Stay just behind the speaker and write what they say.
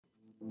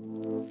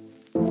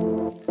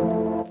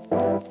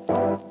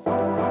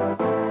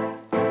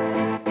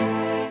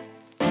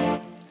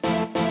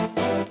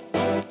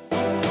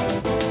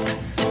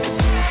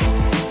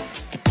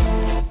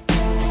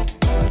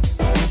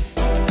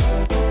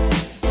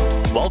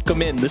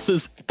Welcome in. This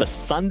is the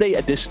Sunday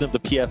edition of the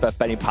PFF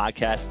Betting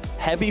Podcast.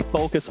 Heavy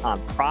focus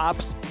on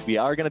props. We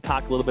are going to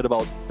talk a little bit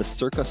about the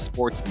Circa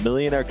Sports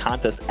Millionaire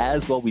Contest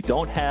as well. We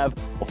don't have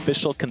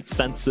official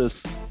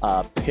consensus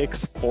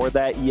picks for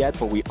that yet,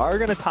 but we are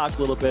going to talk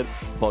a little bit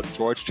about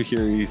George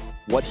Chahiri,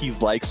 what he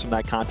likes from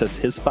that contest,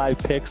 his 5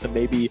 picks, and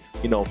maybe,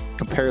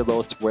 compare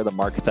those to where the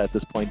market's at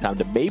this point in time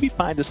to maybe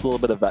find just a little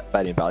bit of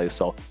betting value.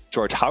 So,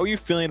 George, how are you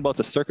feeling about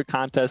the Circa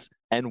contest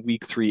and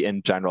week 3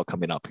 in general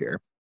coming up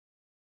here?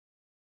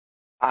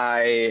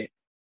 Every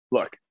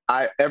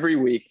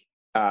week,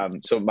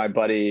 so my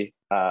buddy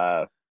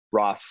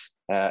Ross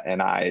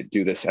and I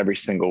do this every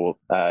single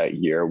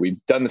year.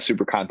 We've done the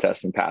super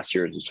contest in past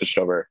years. We switched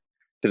over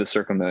to the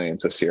Circa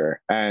Millions this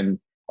year. And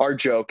our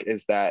joke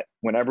is that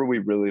whenever we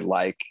really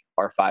like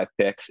our 5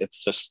 picks,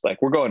 it's just like,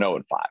 we're going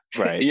 0-5,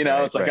 right?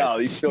 It's like, oh,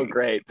 these feel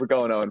great. We're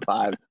going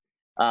 0-5.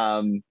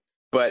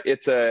 But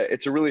it's a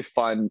really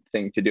fun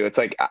thing to do. It's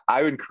like,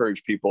 I would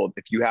encourage people,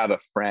 if you have a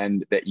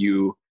friend that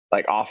you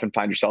like often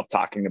find yourself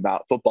talking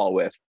about football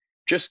with,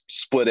 just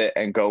split it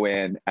and go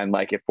in, and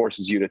like it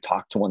forces you to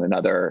talk to one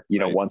another,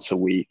 right, once a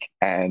week.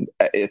 And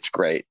it's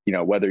great,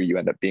 whether you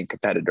end up being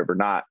competitive or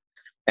not.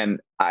 And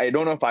I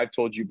don't know if I've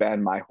told you,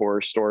 Ben, my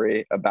horror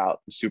story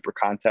about the super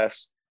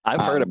contest. I've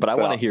heard it, but I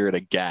want to hear it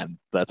again.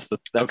 That's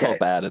okay. How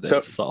bad it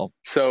is.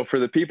 So for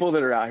the people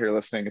that are out here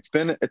listening, it's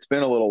been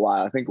a little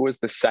while. I think it was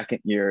the second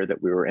year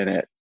that we were in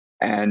it.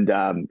 And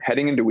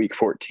heading into week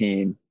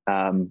 14,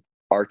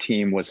 our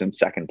team was in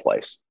second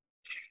place.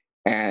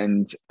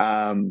 And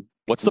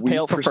what's the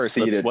payout for first?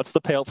 What's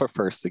the payout for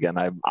first again?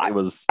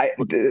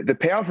 The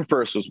payout for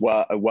first was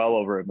well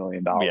over $1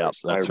 million. Yeah,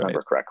 if I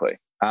remember correctly.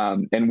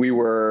 And we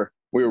were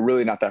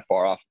really not that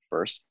far off at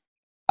first.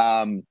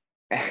 And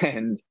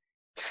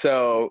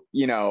so,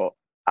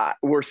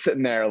 we're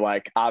sitting there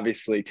like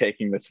obviously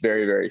taking this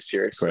very, very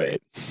seriously.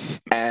 Right.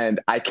 And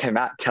I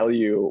cannot tell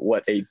you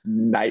what a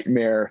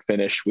nightmare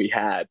finish we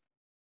had.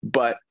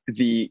 But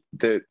the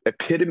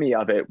epitome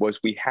of it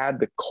was we had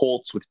the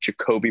Colts with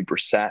Jacoby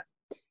Brissett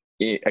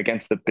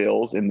against the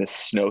Bills in this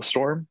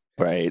snowstorm.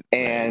 Right.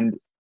 And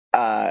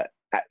I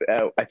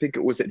think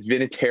it was at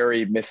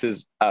Vinatieri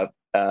misses like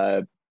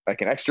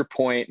an extra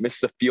point,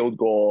 misses a field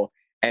goal,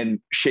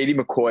 and Shady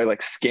McCoy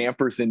like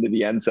scampers into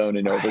the end zone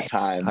in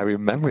overtime. I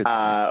remember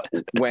that.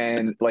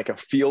 When like a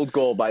field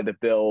goal by the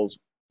Bills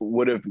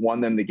would have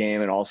won them the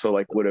game and also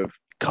like would have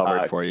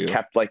covered for you,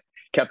 kept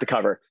the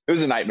cover. It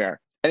was a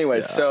nightmare.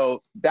 Anyway,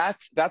 So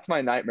that's my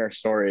nightmare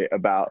story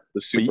about the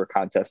super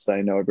contest that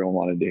I know everyone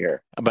wanted to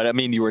hear. But I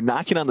mean, you were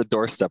knocking on the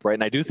doorstep, right?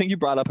 And I do think you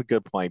brought up a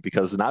good point,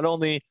 because not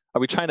only are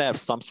we trying to have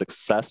some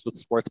success with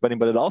sports betting,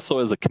 but it also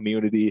is a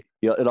community.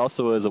 It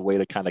also is a way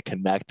to kind of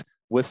connect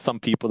with some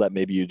people that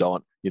maybe you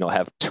don't,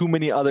 have too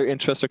many other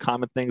interests or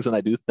common things. And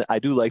I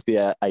do like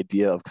the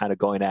idea of kind of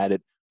going at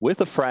it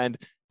with a friend.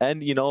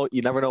 And, you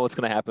never know what's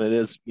going to happen. It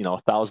is,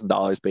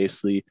 $1,000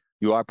 basically.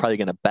 You are probably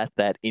going to bet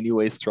that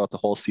anyways throughout the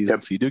whole season.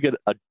 Yep. So you do get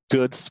a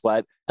good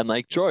sweat. And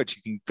like George,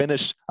 you can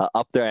finish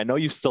up there. I know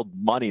you still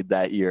moneyed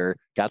that year,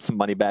 got some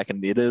money back.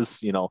 And it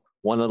is,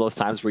 one of those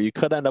times where you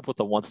could end up with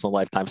a once in a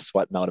lifetime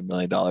sweating out $1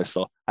 million.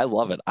 So I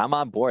love it. I'm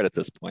on board at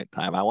this point in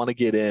time. I want to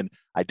get in.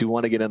 I do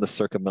want to get in the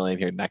Circa Million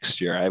here next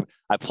year.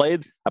 I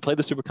played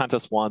the Super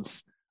Contest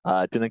once.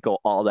 It didn't go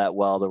all that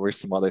well. There were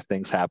some other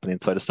things happening.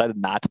 So I decided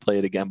not to play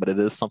it again, but it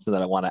is something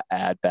that I want to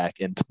add back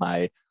into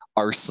my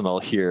arsenal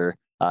here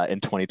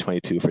in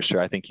 2022 for sure.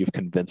 I think you've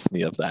convinced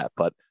me of that,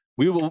 but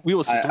we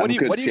will see. So what do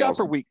you got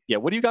for week? Yeah,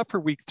 what do you got for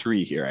week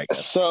 3 here? I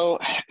guess. So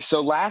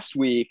last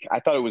week I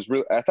thought it was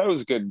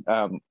a good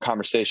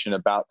conversation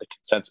about the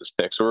consensus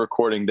picks. We're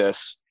recording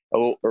this a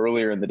little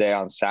earlier in the day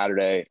on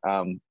Saturday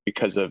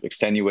because of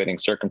extenuating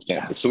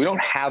circumstances. Yes. So we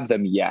don't have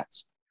them yet.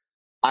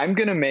 I'm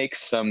going to make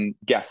some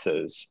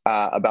guesses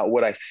about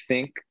what I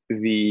think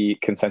the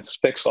consensus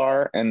picks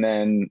are, and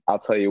then I'll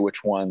tell you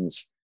which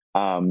ones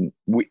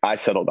I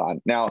settled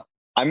on. Now,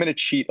 I'm going to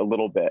cheat a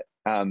little bit.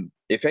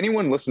 If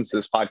anyone listens to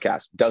this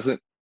podcast,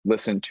 doesn't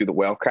listen to the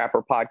Whale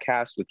Crapper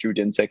podcast with Drew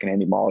Dinsick and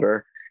Andy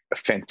Molitor, a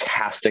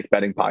fantastic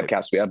betting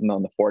podcast. We have them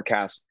on the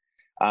forecast.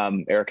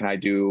 Eric and I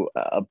do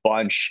a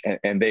bunch,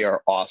 and they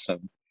are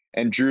awesome.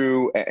 And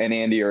Drew and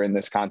Andy are in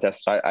this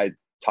contest. So I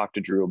talked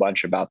to Drew a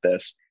bunch about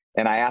this,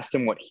 and I asked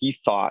him what he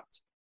thought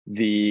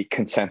the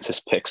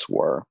consensus picks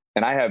were.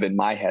 And I have in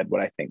my head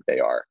what I think they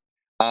are.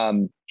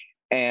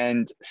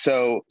 And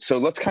so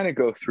let's kind of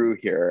go through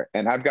here.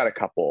 And I've got a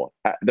couple.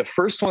 The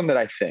first one that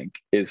I think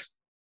is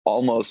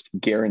almost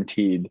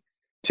guaranteed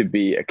to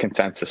be a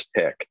consensus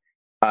pick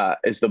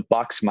is the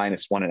Bucks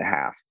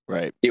 -1.5.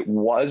 Right. It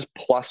was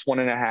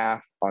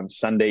 +1.5 on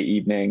Sunday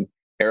evening.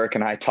 Eric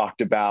and I talked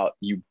about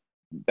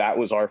that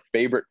was our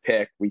favorite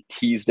pick. We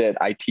teased it.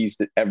 I teased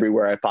it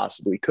everywhere I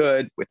possibly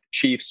could with the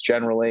Chiefs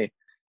generally.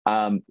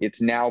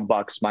 It's now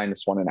Bucks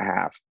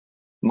 -1.5.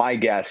 My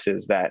guess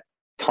is that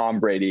Tom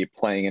Brady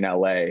playing in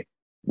LA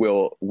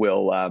will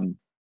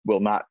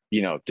not,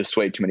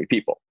 dissuade too many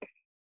people.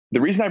 The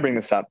reason I bring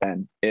this up,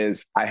 Ben,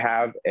 is I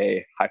have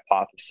a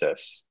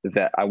hypothesis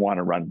that I want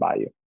to run by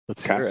you.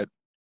 Let's hear it.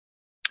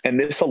 And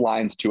this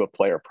aligns to a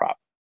player prop.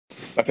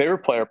 My favorite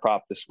player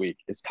prop this week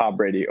is Tom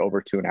Brady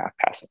over 2.5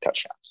 passing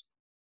touchdowns.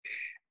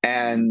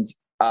 And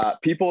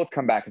people have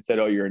come back and said,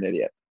 oh, you're an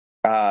idiot.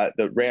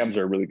 The Rams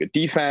are a really good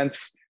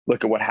defense.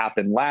 Look at what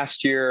happened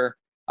last year.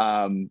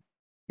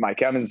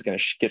 Mike Evans is going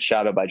to get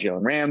shadowed by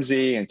Jalen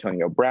Ramsey.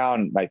 Antonio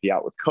Brown might be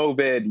out with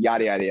COVID,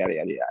 yada, yada, yada,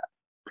 yada,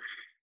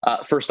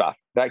 yada. First off,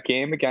 that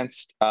game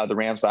against the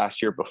Rams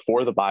last year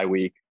before the bye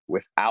week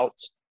without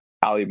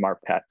Ali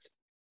Marpet,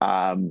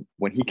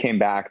 when he came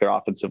back, their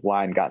offensive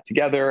line got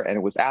together, and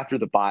it was after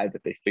the bye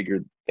that they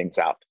figured things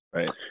out.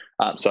 Right.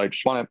 So I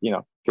just want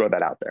to, throw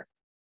that out there.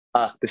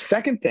 The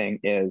second thing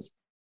is,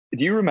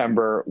 do you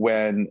remember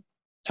when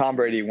Tom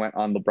Brady went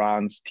on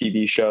LeBron's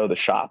TV show, The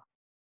Shop?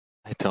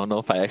 I don't know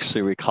if I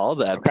actually recall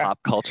that pop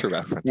culture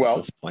reference at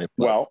this point.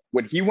 Well,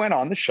 when he went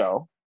on the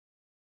show,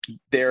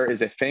 there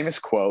is a famous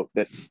quote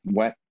that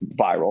went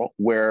viral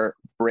where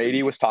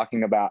Brady was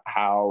talking about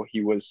how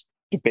he was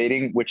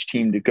debating which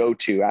team to go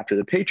to after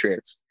the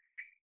Patriots.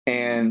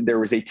 And there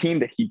was a team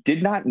that he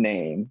did not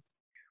name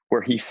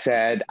where he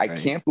said, I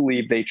can't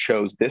believe they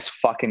chose this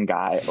fucking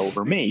guy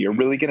over me. You're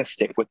really going to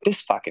stick with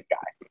this fucking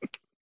guy.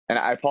 And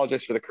I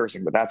apologize for the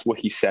cursing, but that's what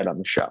he said on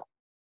the show.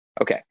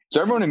 Okay.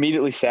 So everyone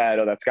immediately said,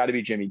 oh, that's got to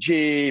be Jimmy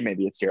G.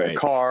 Maybe it's Derek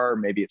Carr.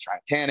 Maybe it's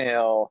Ryan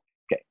Tannehill.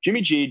 Okay.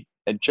 Jimmy G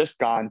had just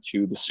gone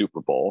to the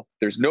Super Bowl.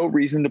 There's no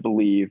reason to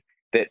believe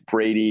that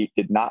Brady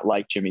did not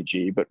like Jimmy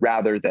G, but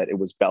rather that it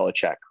was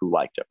Belichick who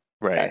liked him.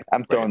 Right. Okay?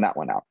 I'm throwing that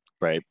one out.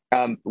 Right.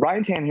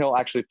 Ryan Tannehill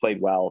actually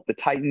played well. The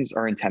Titans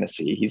are in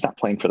Tennessee. He's not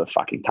playing for the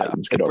fucking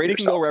Titans. If Brady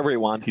can go wherever he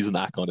wants, he's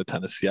not going to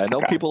Tennessee. I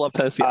know people love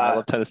Tennessee. I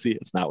love Tennessee.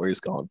 It's not where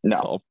he's going.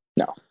 No.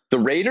 The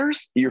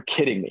Raiders, you're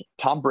kidding me.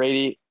 Tom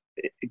Brady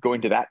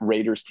going to that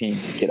Raiders team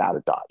to get out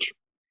of Dodge.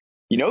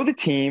 The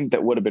team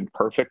that would have been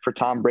perfect for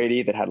Tom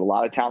Brady, that had a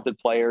lot of talented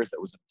players,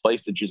 that was a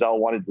place that Giselle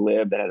wanted to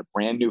live, that had a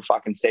brand new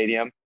fucking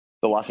stadium,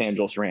 the Los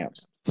Angeles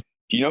Rams.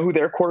 Do you know who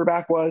their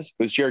quarterback was?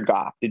 It was Jared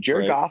Goff. Did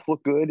Jared Goff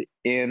look good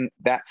in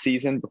that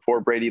season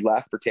before Brady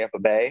left for Tampa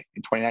Bay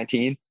in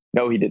 2019?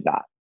 No, he did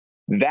not.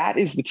 That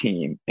is the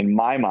team, in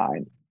my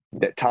mind,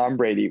 that Tom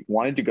Brady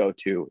wanted to go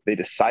to. They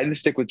decided to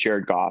stick with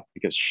Jared Goff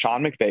because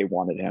Sean McVay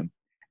wanted him.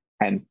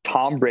 And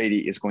Tom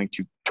Brady is going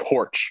to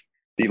torch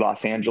the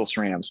Los Angeles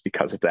Rams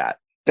because of that.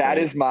 That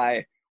is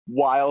my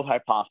wild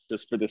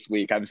hypothesis for this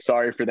week. I'm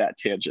sorry for that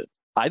tangent.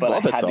 I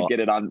had to get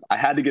it on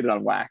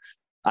wax.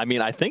 I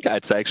mean, I think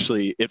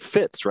it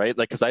fits, right?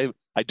 Like, because I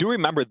do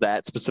remember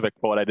that specific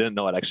quote. I didn't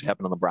know it actually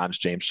happened on LeBron's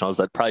James shows.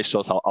 That probably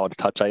shows how out of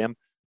touch I am.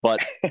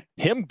 But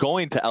him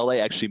going to LA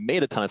actually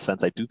made a ton of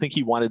sense. I do think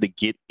he wanted to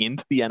get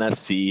into the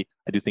NFC.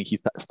 I do think he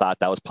thought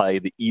that was probably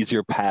the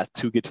easier path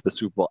to get to the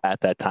Super Bowl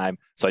at that time.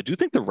 So I do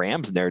think the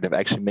Rams narrative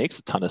actually makes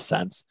a ton of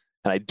sense.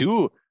 And I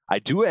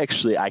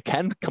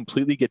can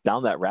completely get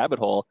down that rabbit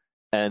hole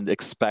and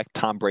expect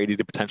Tom Brady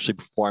to potentially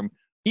perform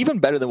even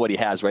better than what he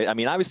has, right? I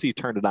mean, obviously he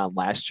turned it on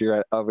last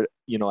year, at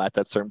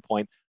that certain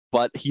point,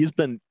 but he's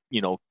been,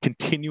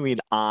 continuing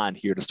on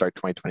here to start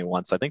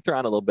 2021. So I think they're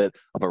on a little bit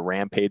of a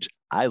rampage.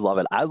 I love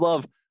it. I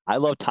love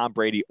Tom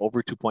Brady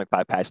over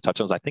 2.5 pass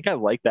touchdowns. I think I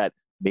like that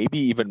maybe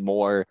even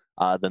more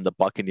than the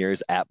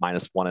Buccaneers at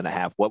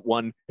 -1.5. What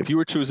one, if you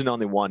were choosing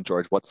only one,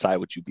 George, what side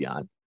would you be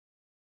on?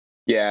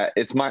 Yeah,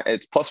 it's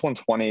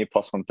 +120,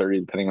 +130,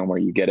 depending on where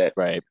you get it.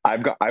 Right.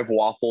 I've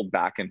waffled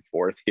back and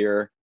forth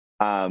here.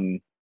 I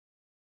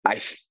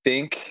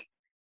think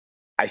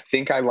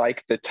I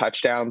like the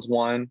touchdowns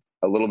one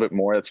a little bit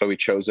more. That's why we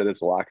chose it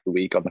as a lock of the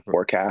week on the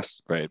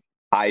forecast. Right.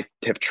 I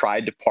have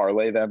tried to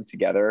parlay them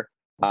together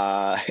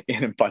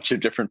in a bunch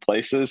of different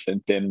places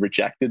and been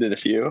rejected in a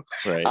few.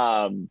 Right.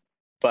 I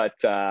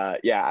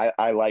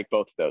like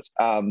both of those.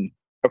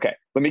 Okay,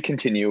 let me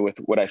continue with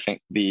what I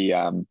think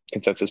the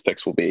consensus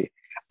picks will be.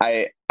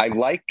 I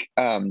like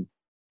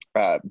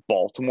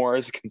Baltimore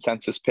as a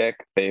consensus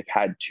pick. They've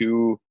had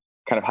two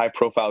kind of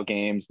high-profile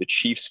games. The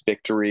Chiefs'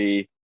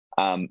 victory.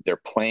 They're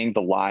playing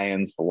the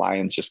Lions. The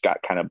Lions just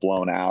got kind of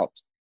blown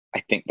out. I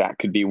think that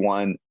could be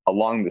one.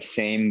 Along the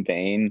same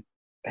vein,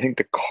 I think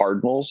the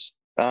Cardinals,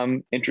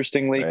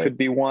 interestingly, could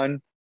be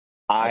one.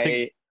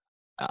 I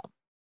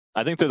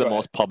think they're the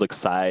most public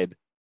side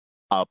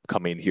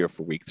upcoming here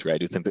for week 3. I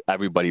do think that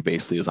everybody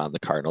basically is on the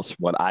Cardinals from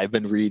what I've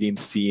been reading,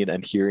 seeing,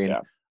 and hearing.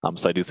 Yeah.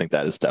 So I do think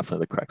that is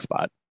definitely the correct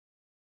spot.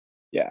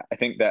 Yeah, I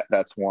think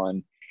that's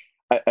one.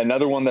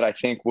 Another one that I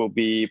think will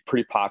be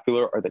pretty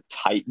popular are the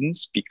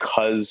Titans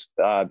because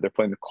they're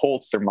playing the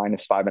Colts. They're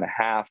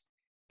 -5.5.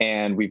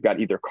 And we've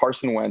got either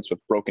Carson Wentz with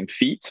broken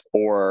feet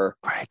or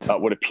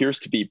what appears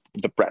to be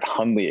the Brett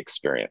Hundley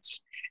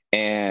experience.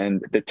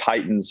 And the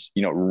Titans,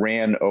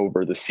 ran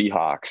over the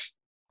Seahawks.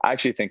 I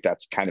actually think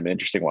that's kind of an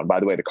interesting one. By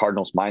the way, the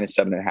Cardinals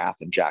 -7.5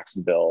 in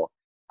Jacksonville,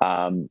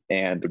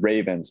 and the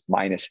Ravens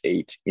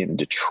 -8 in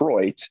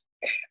Detroit.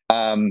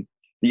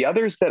 The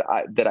others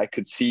that I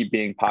could see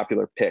being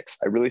popular picks,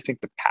 I really think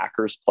the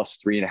Packers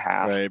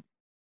 +3.5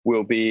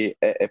 will be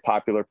a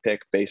popular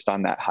pick based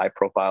on that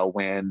high-profile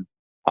win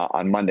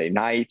on Monday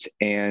night.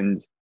 And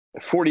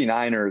the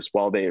 49ers,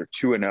 while they are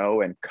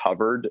 2-0 and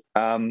covered,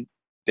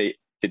 they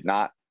did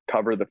not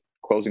cover the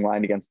closing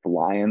line against the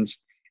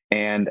Lions,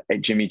 and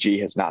Jimmy G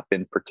has not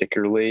been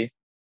particularly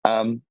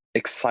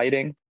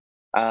exciting.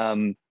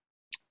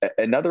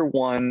 Another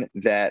one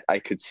that I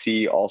could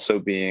see also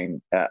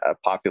being a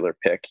popular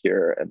pick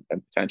here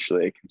and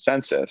potentially a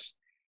consensus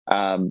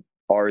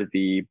are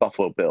the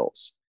Buffalo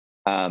Bills.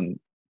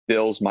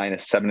 Bills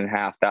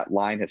 -7.5. That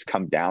line has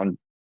come down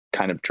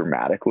kind of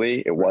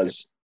dramatically. It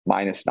was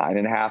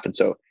 -9.5. And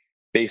so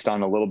based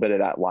on a little bit of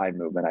that line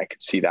movement, I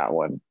could see that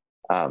one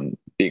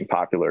being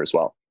popular as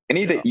well.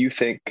 Any that you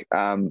think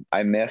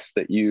I missed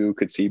that you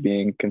could see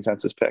being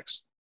consensus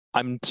picks?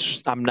 I'm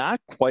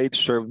not quite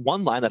sure.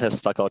 One line that has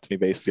stuck out to me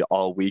basically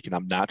all week, and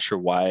I'm not sure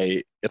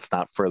why it's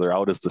not further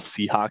out, is the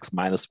Seahawks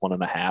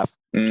 -1.5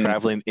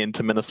 traveling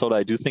into Minnesota.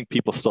 I do think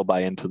people still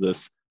buy into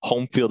this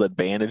home field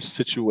advantage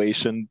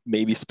situation,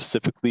 maybe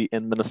specifically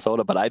in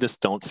Minnesota, but I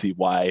just don't see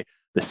why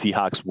the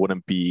Seahawks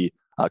wouldn't be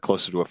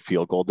closer to a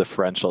field goal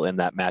differential in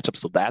that matchup.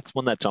 So that's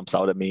one that jumps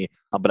out at me.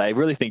 But I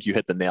really think you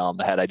hit the nail on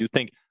the head. I do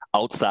think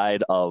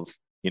outside of,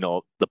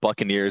 the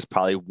Buccaneers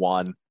probably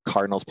one,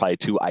 Cardinals probably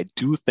two, I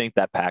do think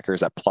that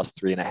Packers at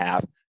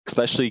 +3.5,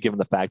 especially given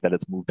the fact that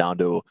it's moved down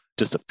to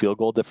just a field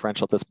goal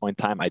differential at this point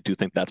in time. I do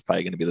think that's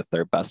probably going to be the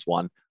third best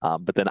one.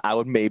 But then I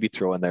would maybe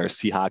throw in there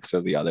Seahawks or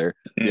the other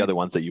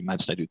ones that you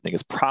mentioned. I do think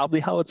is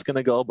probably how it's going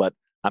to go, but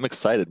I'm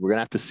excited. We're going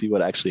to have to see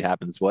what actually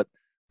happens.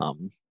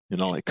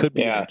 It could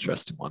be an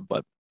interesting one,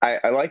 but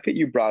I like that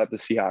you brought up the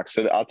Seahawks.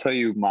 So I'll tell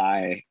you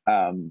my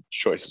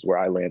choices where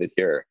I landed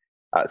here.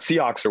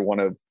 Seahawks are one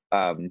of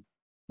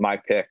my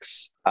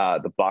picks.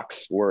 The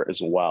Bucks were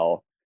as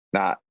well.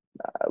 Not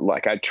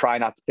I try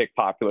not to pick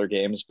popular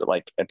games, but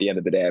like at the end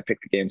of the day, I pick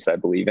the games that I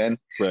believe in,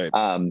 right?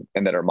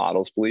 And that our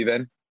models believe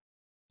in.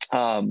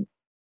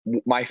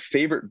 My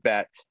favorite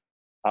bet,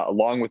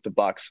 along with the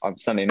Bucks on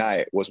Sunday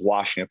night, was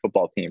Washington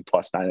football team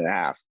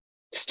 +9.5.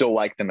 Still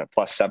like them at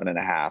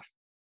 +7.5.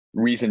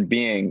 Reason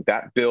being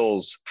that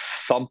Bills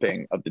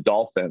thumping of the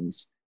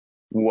Dolphins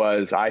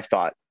was, I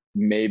thought,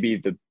 maybe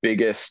the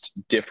biggest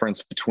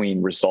difference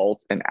between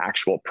result and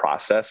actual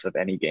process of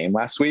any game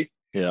last week.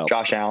 Yeah.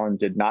 Josh Allen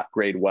did not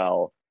grade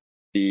well.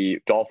 The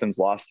Dolphins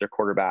lost their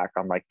quarterback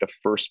on like the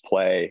first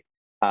play.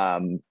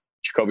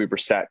 Jacoby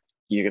Brissett,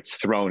 he gets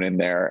thrown in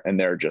there and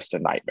they're just a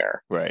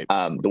nightmare. Right.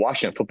 The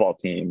Washington football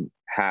team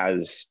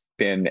has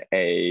been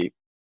a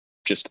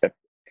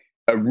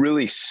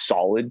really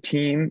solid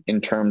team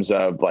in terms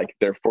of like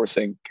they're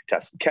forcing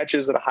contested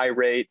catches at a high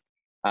rate.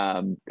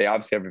 They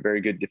obviously have a very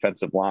good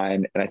defensive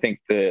line. And I think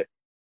the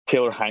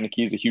Taylor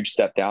Heineke is a huge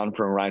step down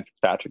from Ryan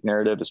Fitzpatrick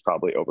narrative is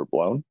probably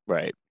overblown.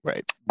 Right.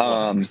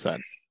 100%.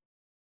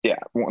 Yeah,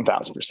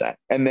 1000%.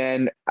 And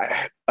then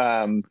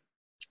the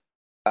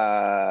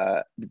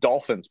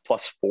Dolphins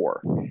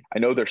 +4. I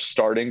know they're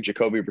starting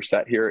Jacoby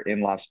Brissett here in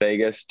Las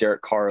Vegas.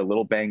 Derek Carr a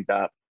little banged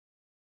up.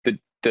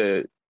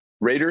 The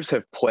Raiders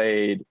have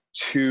played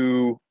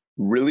two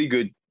really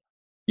good,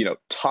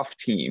 tough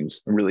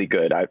teams, really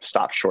good. I've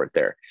stopped short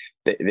there.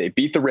 They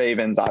beat the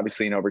Ravens,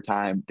 obviously, in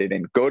overtime. They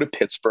then go to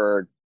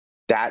Pittsburgh.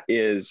 That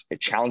is a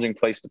challenging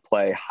place to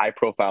play,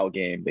 high-profile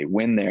game. They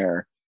win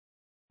there.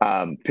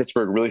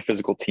 Pittsburgh, really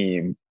physical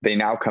team. They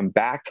now come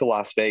back to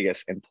Las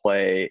Vegas and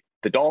play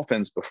the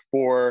Dolphins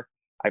before,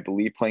 I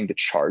believe, playing the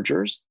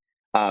Chargers.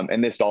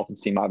 And this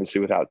Dolphins team,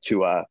 obviously, without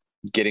Tua,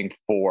 getting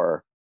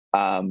 4,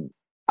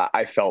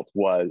 I felt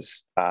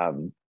was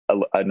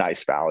a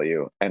nice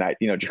value. And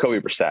Jacoby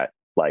Brissett,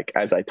 like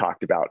as I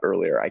talked about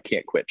earlier, I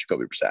can't quit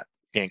Jacoby Brissett.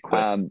 Can't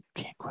quit him.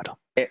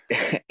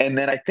 And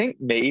then I think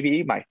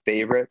maybe my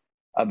favorite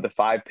of the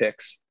 5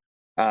 picks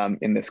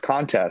in this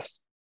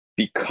contest,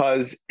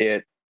 because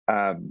it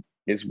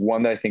is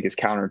one that I think is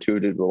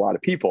counterintuitive to a lot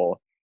of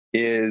people,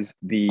 is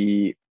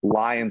the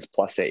Lions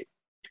 +8.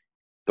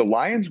 The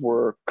Lions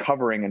were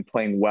covering and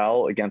playing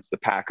well against the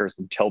Packers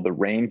until the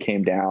rain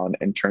came down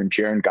and turned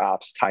Jared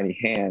Goff's tiny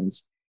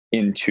hands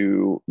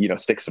into,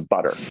 sticks of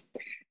butter.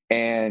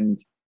 And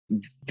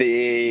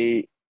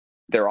their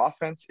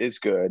offense is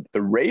good.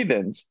 The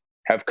Ravens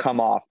have come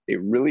off a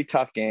really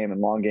tough game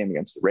and long game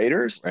against the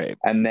Raiders, right,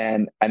 and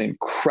then an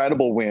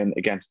incredible win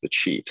against the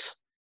Chiefs,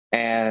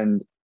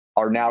 and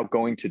are now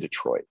going to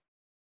Detroit.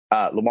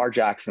 Lamar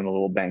Jackson a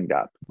little banged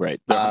up.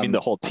 Right. The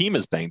whole team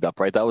is banged up,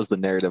 right? That was the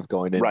narrative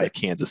going into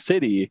Kansas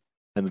City,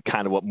 and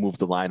kind of what moved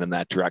the line in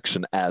that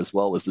direction as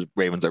well, was the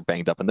Ravens are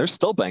banged up, and they're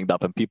still banged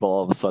up, and people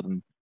all of a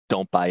sudden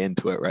don't buy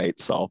into it, right?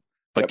 So,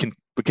 but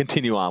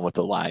continue on with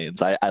the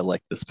Lions. I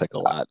like this pick a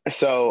lot.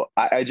 So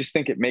I just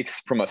think it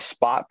makes, from a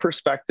spot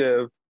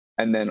perspective,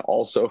 and then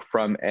also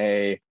from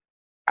a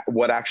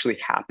what actually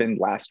happened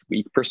last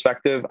week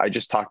perspective. I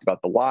just talked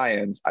about the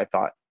Lions. I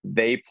thought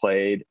they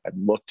played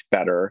and looked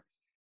better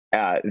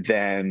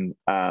than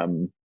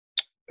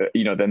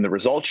the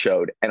results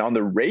showed. And on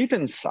the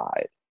Ravens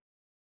side,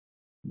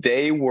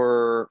 they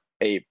were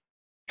a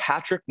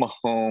Patrick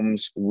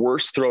Mahomes'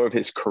 worst throw of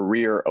his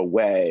career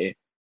away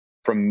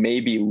from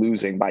maybe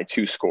losing by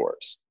 2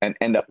 scores and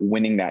end up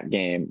winning that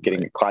game,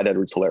 getting a Clyde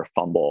Edwards-Helaire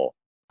fumble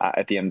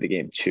at the end of the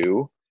game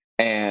too.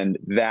 And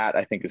that,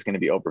 I think, is going to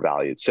be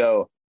overvalued.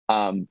 So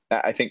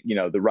I think,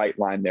 the right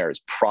line there is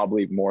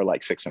probably more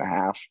like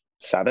 6.5,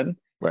 7.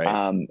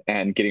 Right.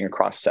 And getting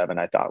across 7,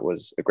 I thought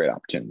was a great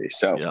opportunity.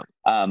 So Yeah.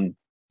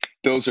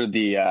 those are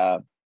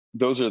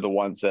the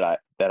ones that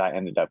I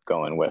ended up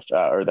going with,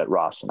 or that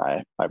Ross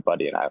and my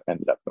buddy and I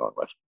ended up going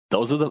with.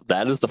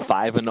 That is the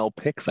 5-0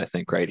 picks, I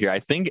think, right here. I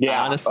think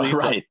honestly,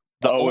 right.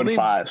 The 0 only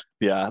and 5.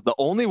 Yeah, the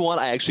only one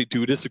I actually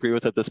do disagree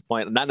with at this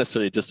point, not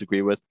necessarily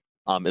disagree with,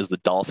 is the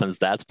Dolphins.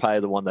 That's probably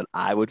the one that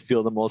I would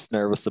feel the most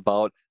nervous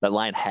about. That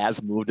line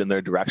has moved in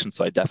their direction,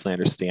 so I definitely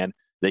understand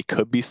they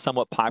could be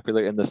somewhat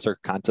popular in the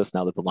circuit contest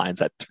now that the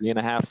line's at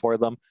 3.5 for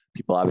them.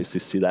 People obviously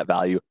see that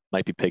value,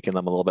 might be picking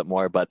them a little bit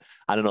more, but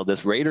I don't know.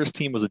 This Raiders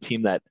team was a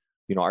team that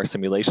our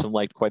simulation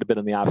liked quite a bit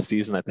in the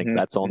offseason. I think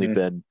that's only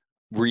been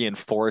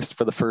reinforced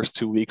for the first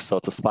 2 weeks, so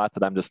it's a spot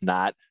that I'm just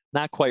not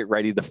quite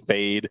ready to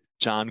fade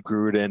John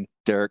Gruden,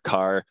 Derek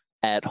Carr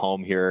at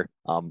home here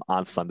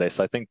on Sunday.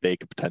 So I think they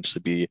could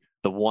potentially be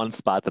the one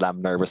spot that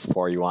I'm nervous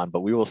for you on,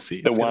 but we will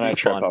see. The one I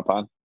trip up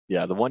on.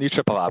 Yeah, the one you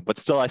trip up on. But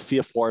still, I see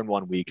a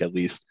 4-1 week at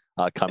least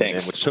coming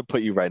in, which should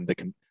put you right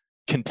into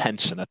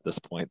contention at this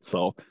point.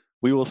 So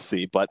we will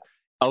see. But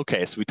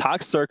okay, so we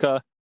talked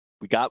circa.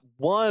 We got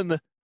one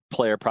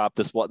player prop.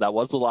 That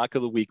was the lock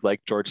of the week,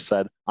 like George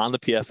said on the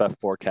PFF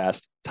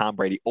forecast. Tom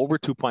Brady over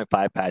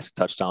 2.5 passing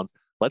touchdowns.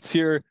 Let's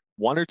hear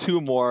one or two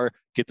more,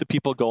 get the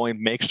people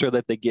going, make sure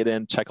that they get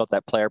in, check out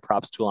that player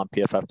props tool on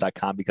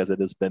pff.com because it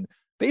has been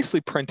basically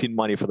printing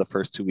money for the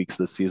first 2 weeks of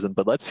the season.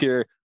 But let's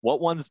hear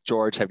what ones,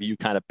 George, have you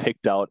kind of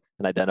picked out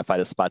and identified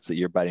as spots that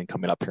you're betting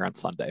coming up here on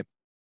Sunday?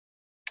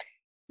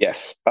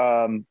 Yes.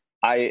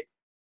 I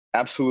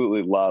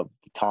absolutely love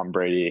the Tom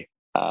Brady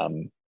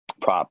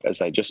prop,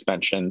 as I just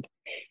mentioned.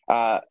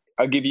 I'll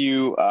give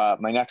you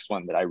my next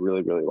one that I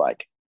really, really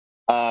like.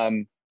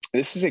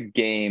 This is a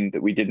game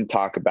that we didn't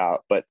talk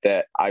about, but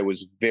that I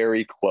was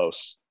very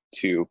close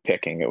to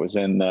picking. It was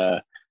in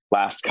the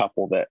last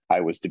couple that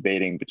I was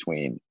debating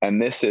between.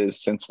 And this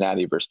is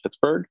Cincinnati versus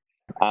Pittsburgh.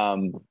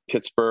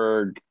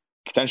 Pittsburgh,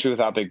 potentially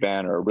without Big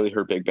Ben or really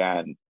hurt Big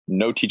Ben,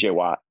 no TJ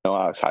Watt, no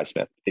Alex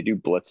Highsmith. They do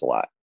blitz a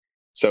lot.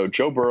 So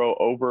Joe Burrow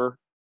over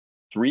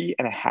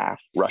 3.5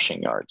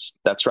 rushing yards.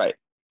 That's right.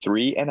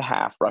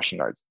 3.5 rushing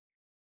yards.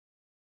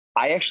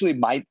 I actually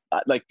might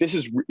like this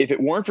is if it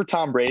weren't for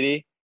Tom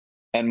Brady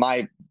and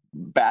my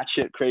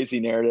batshit crazy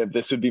narrative,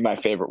 this would be my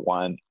favorite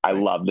one. I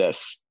love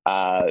this.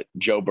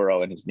 Joe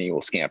Burrow and his knee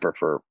will scamper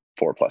for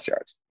 4+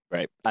 yards.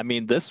 Right. I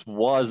mean, this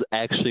was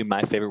actually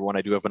my favorite one.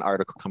 I do have an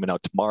article coming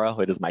out tomorrow.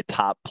 It is my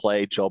top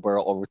play, Joe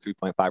Burrow over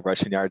 3.5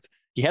 rushing yards.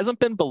 He hasn't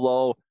been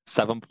below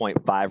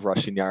 7.5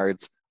 rushing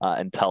yards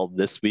until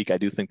this week. I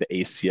do think the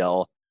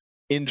ACL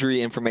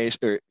injury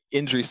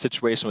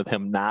situation with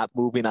him not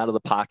moving out of the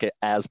pocket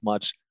as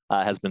much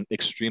has been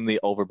extremely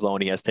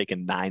overblown. He has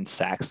taken 9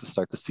 sacks to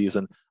start the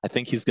season. I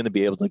think he's going to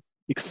be able to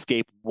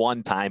escape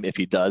one time if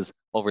he does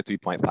over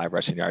 3.5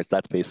 rushing yards.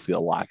 That's basically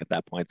a lock at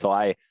that point. So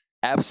I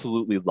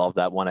absolutely love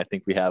that one. I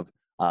think we have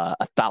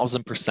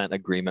 1,000%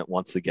 agreement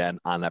once again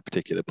on that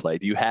particular play.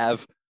 Do you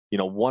have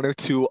one or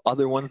two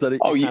other ones that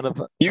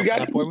you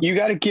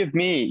got to give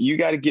me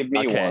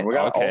okay, one. We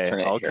got to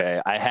alternate. Okay,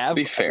 here. I have.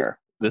 Be fair.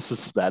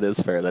 That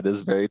is fair. That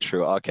is very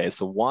true. Okay,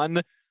 so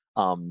one.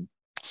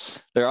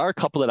 There are a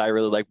couple that I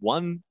really like.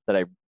 One that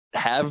I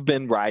have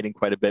been riding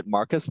quite a bit,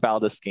 Marcus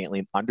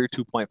Valdes-Scantling, under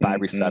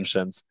 2.5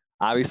 receptions.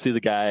 Obviously,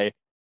 the guy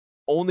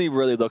only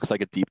really looks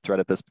like a deep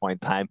threat at this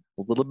point in time.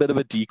 A little bit of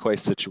a decoy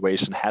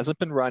situation. Hasn't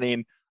been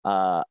running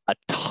a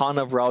ton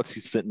of routes.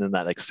 He's sitting in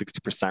that like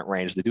 60%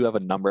 range. They do have a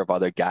number of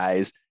other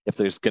guys. If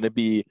there's going to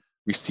be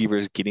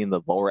receivers getting the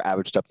lower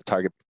average depth of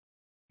target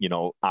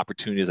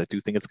opportunities, I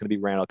do think it's going to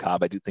be Randall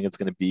Cobb. I do think it's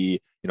going to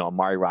be,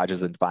 Amari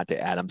Rodgers and Devontae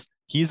Adams.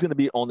 He's going to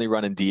be only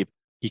running deep.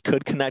 He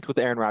could connect with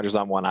Aaron Rodgers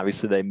on one.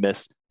 Obviously, they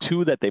missed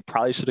 2 that they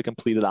probably should have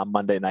completed on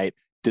Monday night.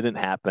 Didn't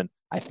happen.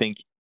 I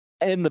think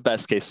in the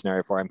best case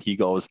scenario for him, he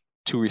goes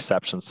 2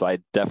 receptions. So I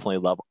definitely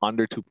love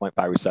under 2.5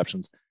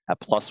 receptions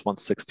at plus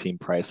 116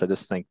 price. I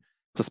just think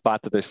it's a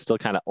spot that they're still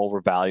kind of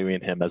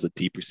overvaluing him as a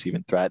deep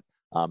receiving threat.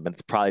 And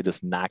it's probably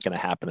just not going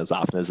to happen as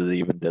often as it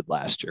even did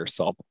last year.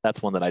 So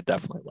that's one that I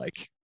definitely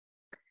like.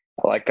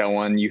 I like that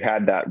one. You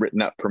had that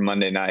written up for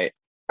Monday night.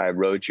 I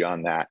rode you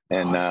on that.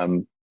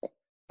 And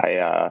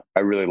I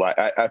really like,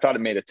 I thought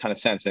it made a ton of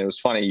sense. And it was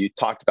funny. You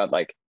talked about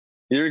like,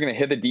 either going to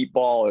hit the deep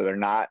ball or they're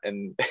not.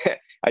 And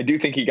I do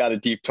think he got a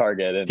deep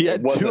target. And he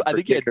had 2. I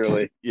think he had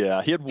 2.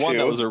 Yeah, he had one 2.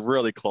 that was a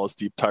really close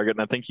deep target.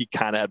 And I think he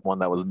kind of had one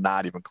that was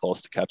not even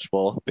close to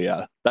catchable. But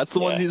yeah, that's the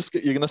ones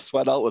you're going to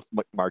sweat out with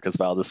Marcus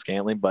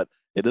Valdes-Scantling. But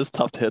it is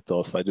tough to hit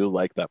those. So I do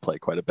like that play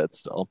quite a bit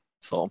still.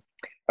 So,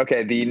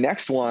 okay. The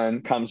next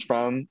one comes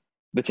from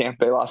the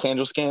Tampa Bay Los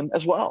Angeles game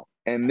as well.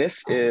 And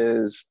this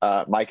is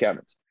Mike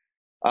Evans.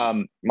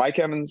 Mike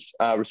Evans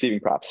receiving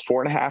props,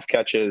 4.5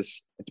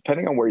 catches.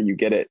 Depending on where you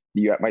get it,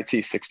 you might see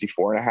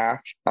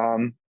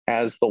 64.5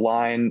 as the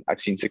line.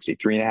 I've seen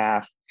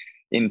 63.5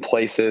 in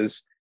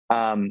places.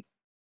 I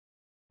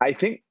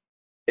think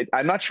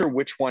I'm not sure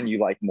which one you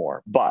like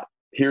more, but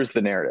here's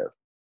the narrative.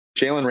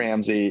 Jalen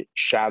Ramsey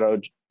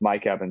shadowed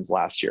Mike Evans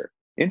last year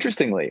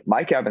Interestingly,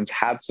 Mike Evans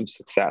had some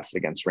success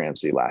against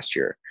Ramsey last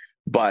year,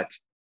 but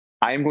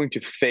I am going to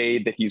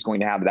fade that he's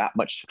going to have that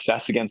much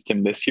success against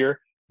him this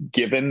year,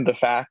 given the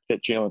fact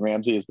that Jalen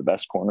Ramsey is the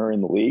best corner in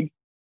the league.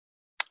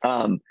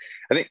 I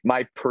think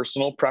my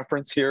personal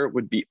preference here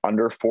would be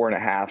under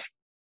 4.5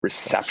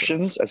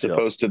 receptions as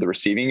opposed to the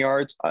receiving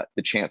yards.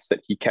 The chance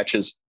that he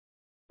catches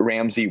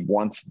Ramsey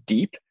once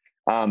deep,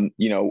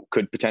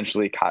 could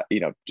potentially,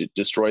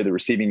 destroy the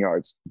receiving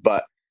yards.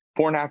 But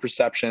 4.5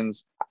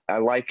 receptions, I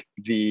like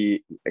a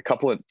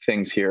couple of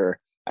things here.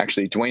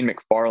 Actually, Dwayne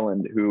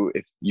McFarland, who,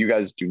 if you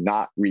guys do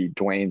not read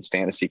Dwayne's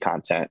fantasy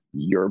content,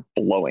 you're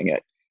blowing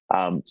it.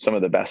 Some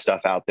of the best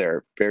stuff out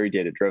there, very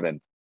data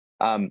driven.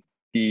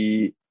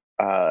 The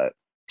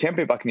Tampa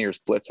Bay Buccaneers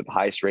blitz at the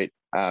highest rate,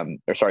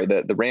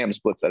 the Rams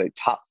blitz at a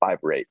top 5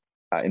 rate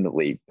in the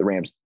league.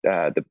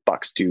 The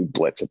Bucs do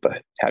blitz at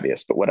the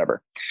heaviest, but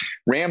whatever.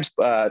 Rams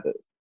blitz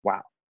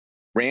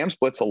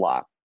a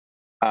lot.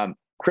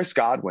 Chris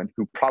Godwin,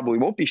 who probably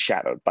won't be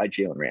shadowed by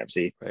Jalen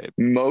Ramsey, right.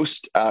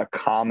 Most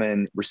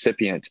common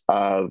recipient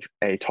of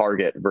a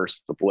target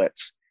versus the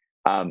blitz.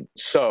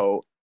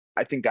 So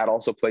I think that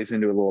also plays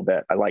into it a little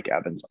bit. I like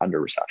Evans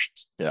under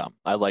receptions. Yeah,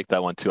 I like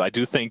that one too. I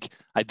do think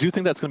that's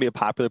going to be a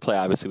popular play,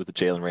 obviously, with the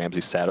Jalen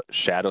Ramsey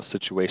shadow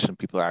situation.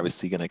 People are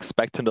obviously going to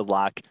expect him to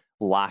lock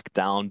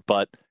down,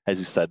 but as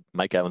you said,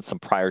 Mike Evans, some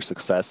prior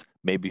success,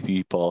 maybe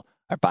people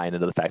are buying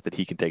into the fact that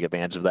he can take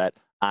advantage of that.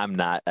 I'm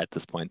not at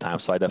this point in time,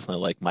 so I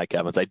definitely like Mike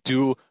Evans. I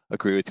do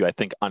agree with you. I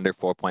think under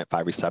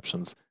 4.5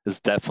 receptions is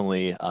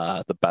definitely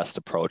the best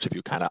approach if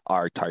you kind of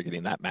are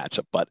targeting that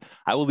matchup. But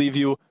I will leave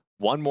you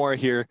one more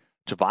here.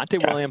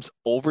 Javonte Williams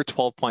over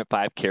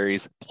 12.5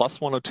 carries,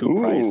 plus 102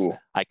 price.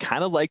 I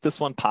kind of like this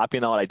one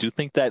popping out. I do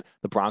think that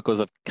the Broncos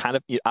have kind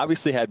of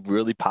obviously had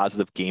really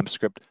positive game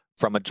script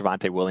from a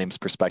Javonte Williams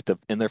perspective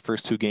in their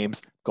first 2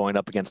 games, going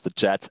up against the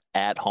Jets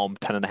at home,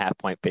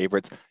 10.5-point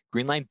favorites.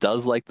 Greenline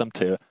does like them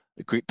to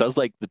does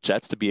like the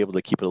Jets to be able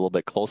to keep it a little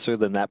bit closer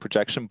than that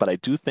projection, but I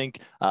do think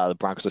the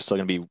Broncos are still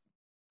going to be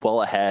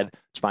well ahead.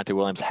 Javonte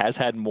Williams has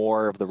had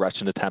more of the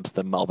rushing attempts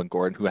than Melvin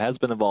Gordon, who has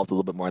been involved a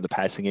little bit more in the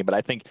passing game, but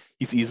I think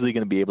he's easily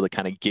going to be able to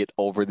kind of get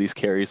over these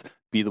carries,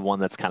 be the one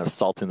that's kind of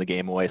salting the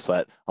game away. So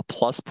at a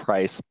plus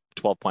price,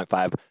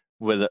 12.5,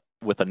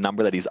 with a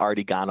number that he's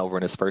already gone over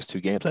in his first 2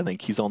 games, I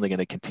think he's only going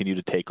to continue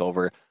to take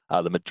over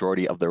the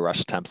majority of the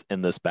rush attempts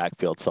in this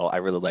backfield. So I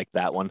really like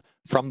that one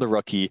from the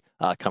rookie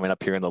coming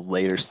up here in the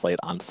later slate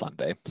on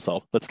Sunday.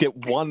 So let's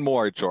get one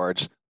more,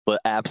 George. The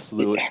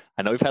absolute,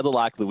 I know we've had the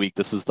lock of the week.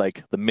 This is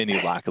like the mini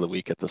lock of the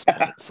week at this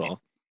point. So,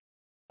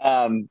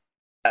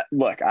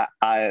 look,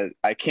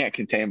 I can't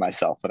contain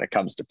myself when it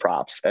comes to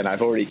props, and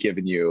I've already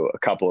given you a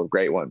couple of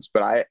great ones,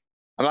 but I'm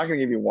not going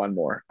to give you one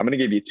more. I'm going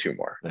to give you 2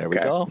 more. There we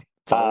go.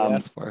 That's all I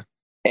asked for.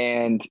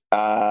 And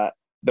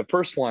the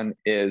first one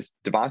is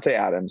Devontae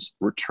Adams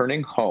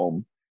returning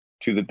home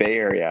to the Bay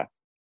Area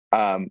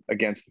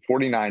against the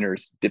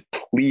 49ers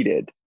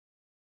depleted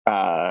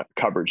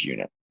coverage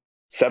unit.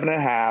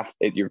 7.5.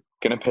 You're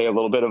going to pay a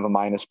little bit of a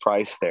minus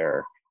price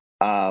there.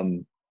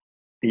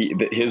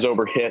 His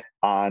over hit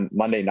on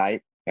Monday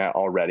night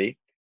already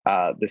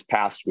this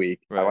past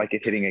week. Right. I like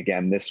it hitting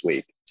again this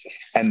week.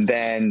 And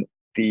then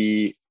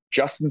the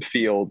Justin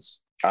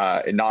Fields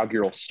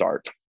inaugural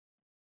start,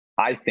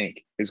 I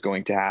think, is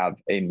going to have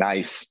a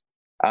nice,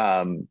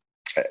 a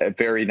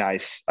very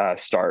nice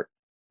start.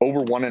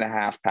 Over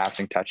 1.5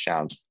 passing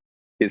touchdowns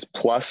is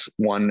plus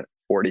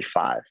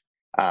 145.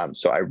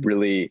 So I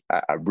really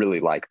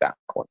like that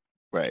one.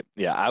 Right.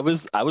 Yeah. I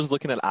was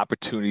looking at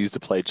opportunities to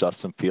play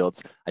Justin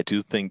Fields. I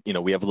do think,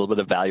 we have a little bit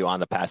of value on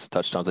the passing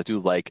touchdowns. I do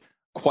like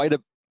quite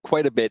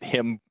a bit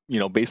him,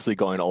 basically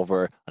going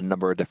over a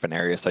number of different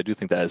areas. So I do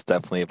think that is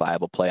definitely a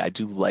viable play. I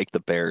do like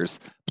the Bears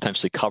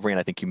potentially covering.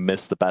 I think you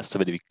missed the best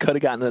of it. If you could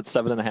have gotten it at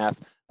 7.5,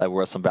 that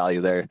was some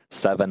value there.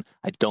 7.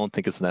 I don't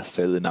think it's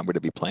necessarily the number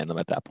to be playing them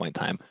at that point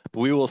in time,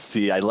 but we will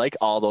see. I like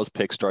all those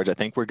picks, George. I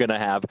think we're going to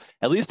have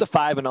at least a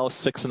 5-0,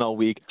 6-0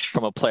 week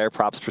from a player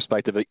props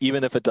perspective,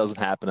 even if it doesn't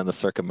happen in the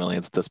circa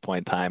millions at this point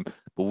in time,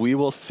 but we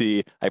will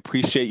see. I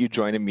appreciate you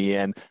joining me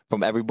in.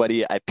 From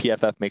everybody at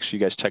PFF, make sure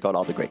you guys check out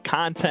all the great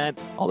content,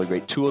 all the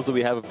great tools that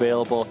we have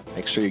available.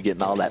 Make sure you're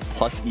getting all that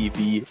plus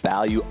EV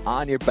value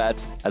on your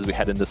bets as we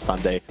head into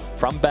Sunday.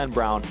 From Ben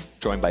Brown,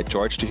 joined by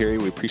George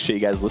Tahiri, we appreciate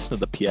you guys listening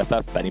to the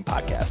PFF Betting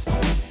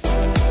Podcast.